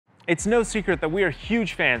It's no secret that we are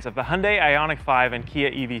huge fans of the Hyundai Ioniq 5 and Kia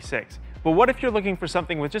EV6, but what if you're looking for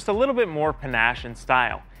something with just a little bit more panache and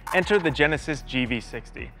style? Enter the Genesis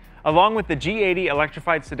GV60. Along with the G80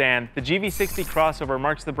 electrified sedan, the GV60 crossover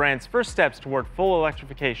marks the brand's first steps toward full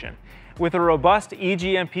electrification. With a robust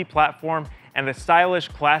eGMP platform and a stylish,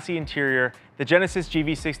 classy interior, the Genesis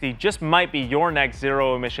GV60 just might be your next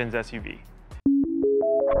zero-emissions SUV.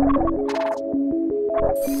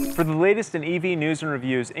 For the latest in EV news and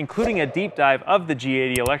reviews, including a deep dive of the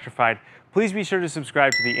G80 electrified, please be sure to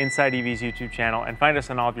subscribe to the InsideEVs YouTube channel and find us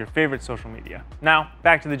on all of your favorite social media. Now,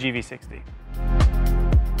 back to the GV60.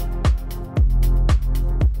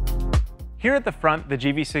 Here at the front, the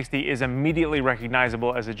GV60 is immediately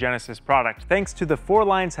recognizable as a Genesis product thanks to the 4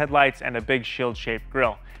 lines headlights and a big shield-shaped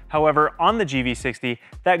grille. However, on the GV60,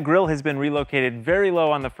 that grille has been relocated very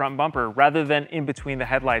low on the front bumper rather than in between the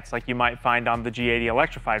headlights like you might find on the G80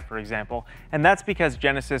 electrified, for example, and that's because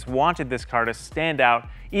Genesis wanted this car to stand out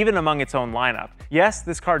even among its own lineup. Yes,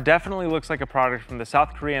 this car definitely looks like a product from the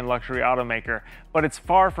South Korean luxury automaker, but it's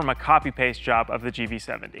far from a copy-paste job of the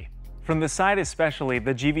GV70. From the side especially,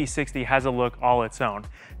 the GV60 has a look all its own.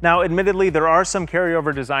 Now, admittedly, there are some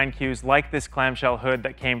carryover design cues like this clamshell hood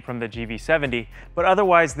that came from the GV70, but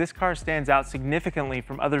otherwise this car stands out significantly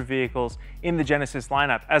from other vehicles in the Genesis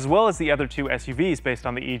lineup, as well as the other 2 SUVs based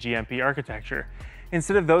on the eGMP architecture.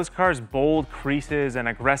 Instead of those cars' bold creases and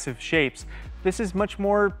aggressive shapes, this is much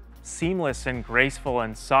more seamless and graceful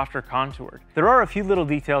and softer contoured. There are a few little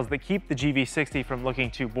details that keep the GV60 from looking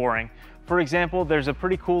too boring. For example, there's a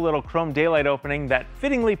pretty cool little chrome daylight opening that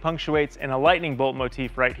fittingly punctuates in a lightning bolt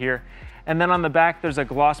motif right here. And then on the back, there's a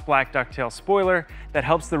gloss black ducktail spoiler that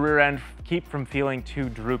helps the rear end keep from feeling too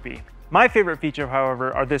droopy. My favorite feature,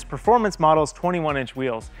 however, are this Performance Model's 21-inch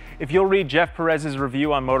wheels. If you'll read Jeff Perez's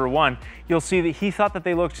review on Motor One, you'll see that he thought that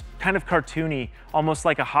they looked kind of cartoony, almost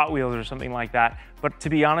like a Hot Wheels or something like that. But to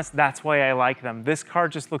be honest, that's why I like them. This car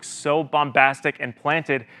just looks so bombastic and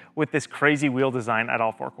planted with this crazy wheel design at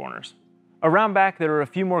all 4 corners. Around back, there are a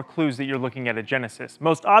few more clues that you're looking at a Genesis.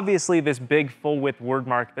 Most obviously, this big full-width word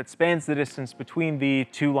mark that spans the distance between the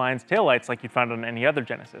 2 lines taillights like you'd find on any other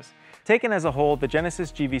Genesis. Taken as a whole, the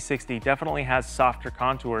Genesis GV60 definitely has softer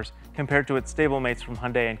contours compared to its stablemates from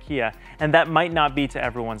Hyundai and Kia, and that might not be to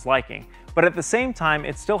everyone's liking. But at the same time,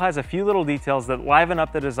 it still has a few little details that liven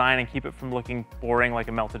up the design and keep it from looking boring like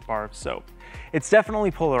a melted bar of soap. It's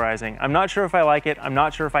definitely polarizing. I'm not sure if I like it, I'm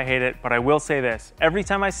not sure if I hate it, but I will say this: every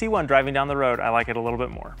time I see one driving down the road, I like it a little bit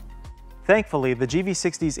more. Thankfully, the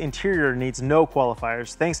GV60's interior needs no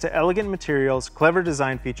qualifiers thanks to elegant materials, clever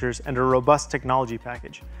design features, and a robust technology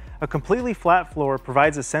package. A completely flat floor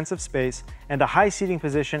provides a sense of space, and a high seating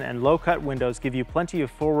position and low-cut windows give you plenty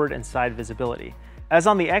of forward and side visibility. As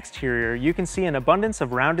on the exterior, you can see an abundance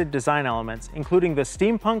of rounded design elements, including the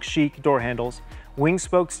steampunk chic door handles,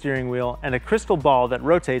 wing-spoke steering wheel, and a crystal ball that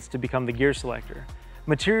rotates to become the gear selector.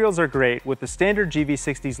 Materials are great, with the standard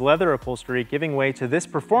GV60's leather upholstery giving way to this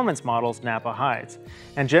performance model's Nappa hides.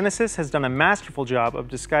 And Genesis has done a masterful job of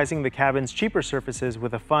disguising the cabin's cheaper surfaces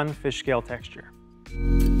with a fun fish scale texture.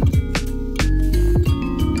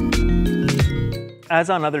 As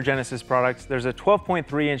on other Genesis products, there's a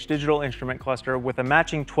 12.3-inch digital instrument cluster with a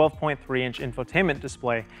matching 12.3-inch infotainment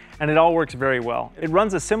display, and it all works very well. It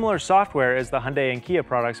runs a similar software as the Hyundai and Kia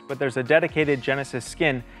products, but there's a dedicated Genesis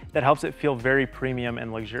skin that helps it feel very premium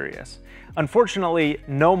and luxurious. Unfortunately,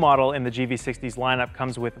 no model in the GV60's lineup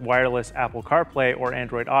comes with wireless Apple CarPlay or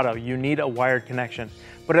Android Auto. You need a wired connection.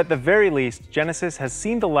 But at the very least, Genesis has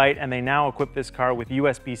seen the light, and they now equip this car with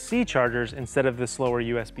USB-C chargers instead of the slower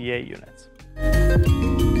USB-A units.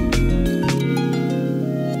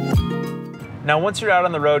 Now, once you're out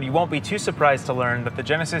on the road, you won't be too surprised to learn that the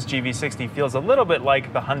Genesis GV60 feels a little bit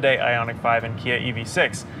like the Hyundai Ioniq 5 and Kia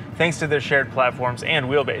EV6, thanks to their shared platforms and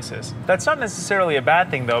wheelbases. That's not necessarily a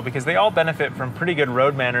bad thing though, because they all benefit from pretty good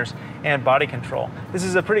road manners and body control. This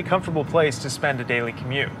is a pretty comfortable place to spend a daily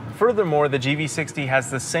commute. Furthermore, the GV60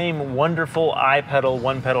 has the same wonderful I-pedal,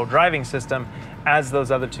 one-pedal driving system as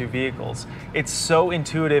those other 2 vehicles. It's so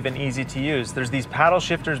intuitive and easy to use. There's these paddle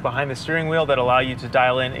shifters behind the steering wheel that allow you to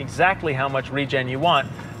dial in exactly how much regen you want,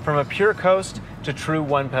 from a pure coast to true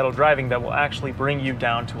one-pedal driving that will actually bring you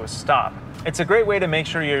down to a stop. It's a great way to make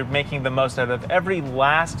sure you're making the most out of every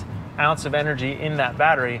last ounce of energy in that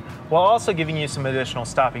battery, while also giving you some additional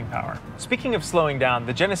stopping power. Speaking of slowing down,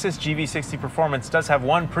 the Genesis GV60 Performance does have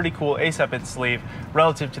one pretty cool ace up its sleeve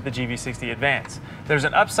relative to the GV60 Advance. There's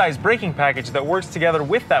an upsized braking package that works together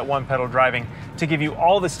with that one-pedal driving to give you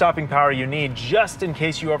all the stopping power you need just in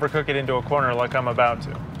case you overcook it into a corner like I'm about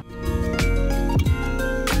to.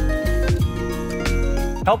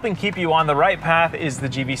 Helping keep you on the right path is the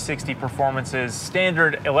GV60 Performance's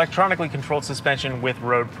standard electronically controlled suspension with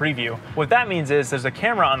road preview. What that means is there's a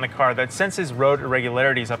camera on the car that senses road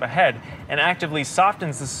irregularities up ahead and actively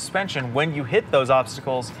softens the suspension when you hit those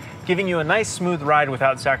obstacles, giving you a nice smooth ride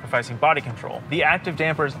without sacrificing body control. The active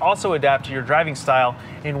dampers also adapt to your driving style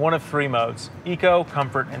in one of 3 modes: Eco,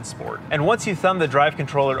 Comfort, and Sport. And once you thumb the drive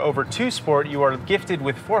controller over to Sport, you are gifted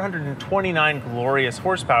with 429 glorious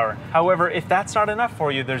horsepower. However, if that's not enough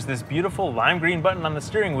for you, there's this beautiful lime green button on the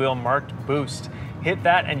steering wheel marked Boost. Hit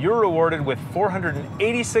that and you're rewarded with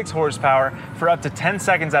 486 horsepower for up to 10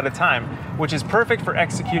 seconds at a time, which is perfect for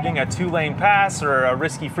executing a 2-lane pass or a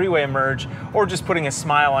risky freeway merge, or just putting a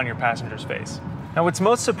smile on your passenger's face. Now, what's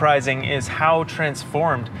most surprising is how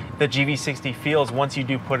transformed the GV60 feels once you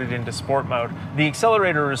do put it into sport mode. The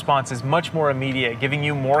accelerator response is much more immediate, giving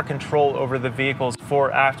you more control over the vehicle's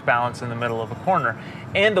fore-aft balance in the middle of a corner.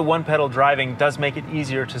 And the one-pedal driving does make it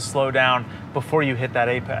easier to slow down before you hit that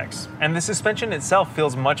apex. And the suspension itself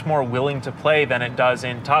feels much more willing to play than it does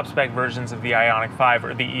in top-spec versions of the Ioniq 5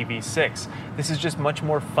 or the EV6. This is just much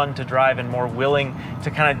more fun to drive and more willing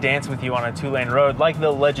to kind of dance with you on a 2-lane road like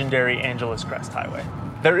the legendary Angeles Crest Highway.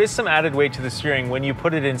 There is some added weight to the steering when you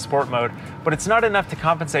put it in sport mode, but it's not enough to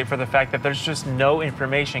compensate for the fact that there's just no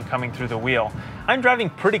information coming through the wheel. I'm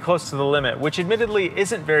driving pretty close to the limit, which admittedly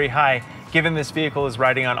isn't very high given this vehicle is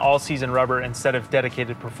riding on all-season rubber instead of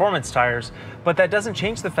dedicated performance tires, but that doesn't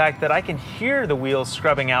change the fact that I can hear the wheels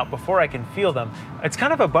scrubbing out before I can feel them. It's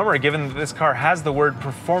kind of a bummer given that this car has the word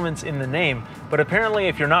performance in the name, but apparently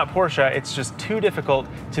if you're not Porsche, it's just too difficult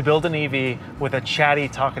to build an EV with a chatty,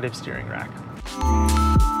 talkative steering rack.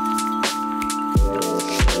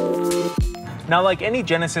 Now, like any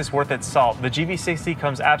Genesis worth its salt, the GV60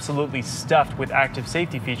 comes absolutely stuffed with active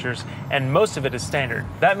safety features, and most of it is standard.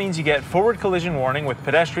 That means you get forward collision warning with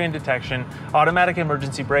pedestrian detection, automatic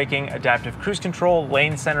emergency braking, adaptive cruise control,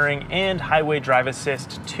 lane centering, and highway drive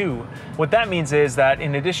assist 2. What that means is that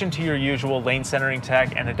in addition to your usual lane centering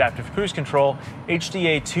tech and adaptive cruise control,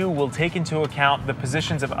 HDA 2 will take into account the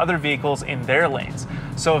positions of other vehicles in their lanes.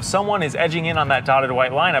 So if someone is edging in on that dotted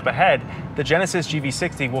white line up ahead, the Genesis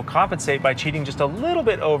GV60 will compensate by cheating just a little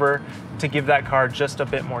bit over to give that car just a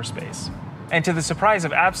bit more space. And to the surprise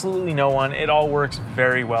of absolutely no one, it all works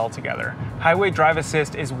very well together. Highway Drive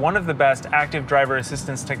Assist is one of the best active driver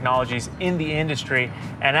assistance technologies in the industry,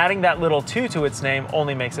 and adding that little 2 to its name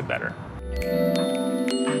only makes it better.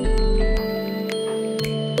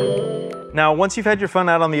 Now, once you've had your fun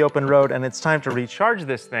out on the open road and it's time to recharge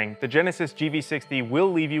this thing, the Genesis GV60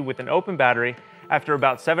 will leave you with an open battery after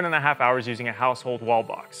about 7.5 hours using a household wall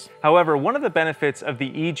box. However, one of the benefits of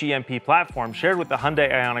the eGMP platform shared with the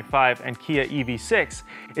Hyundai Ioniq 5 and Kia EV6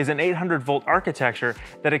 is an 800-volt architecture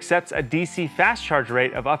that accepts a DC fast charge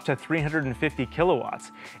rate of up to 350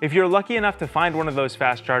 kilowatts. If you're lucky enough to find one of those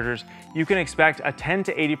fast chargers, you can expect a 10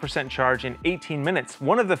 to 80% charge in 18 minutes,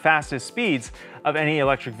 one of the fastest speeds of any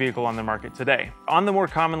electric vehicle on the market today. On the more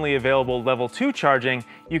commonly available level 2 charging,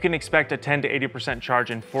 you can expect a 10 to 80%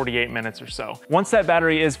 charge in 48 minutes or so. Once that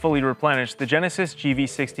battery is fully replenished, the Genesis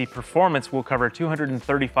GV60 Performance will cover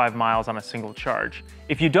 235 miles on a single charge.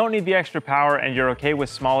 If you don't need the extra power and you're okay with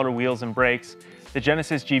smaller wheels and brakes, the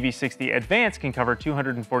Genesis GV60 Advance can cover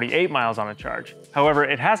 248 miles on a charge. However,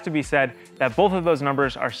 it has to be said that both of those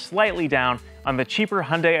numbers are slightly down on the cheaper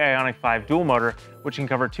Hyundai Ioniq 5 dual motor, which can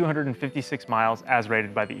cover 256 miles as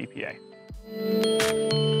rated by the EPA.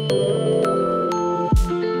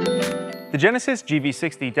 The Genesis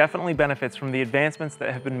GV60 definitely benefits from the advancements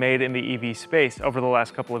that have been made in the EV space over the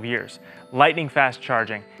last couple of years. Lightning fast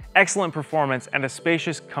charging, excellent performance, and a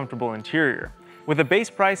spacious, comfortable interior. With a base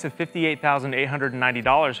price of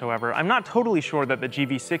 $58,890, however, I'm not totally sure that the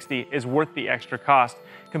GV60 is worth the extra cost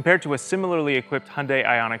compared to a similarly equipped Hyundai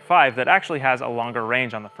Ioniq 5 that actually has a longer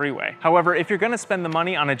range on the freeway. However, if you're going to spend the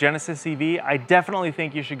money on a Genesis EV, I definitely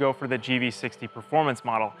think you should go for the GV60 Performance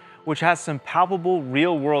model, which has some palpable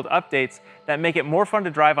real-world updates that make it more fun to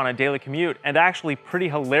drive on a daily commute and actually pretty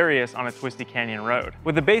hilarious on a twisty canyon road.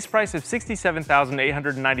 With a base price of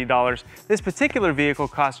 $67,890, this particular vehicle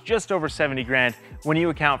costs just over 70 grand when you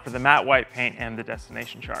account for the matte white paint and the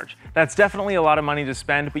destination charge. That's definitely a lot of money to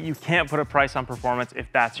spend, but you can't put a price on performance if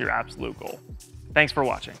that's your absolute goal. Thanks for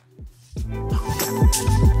watching.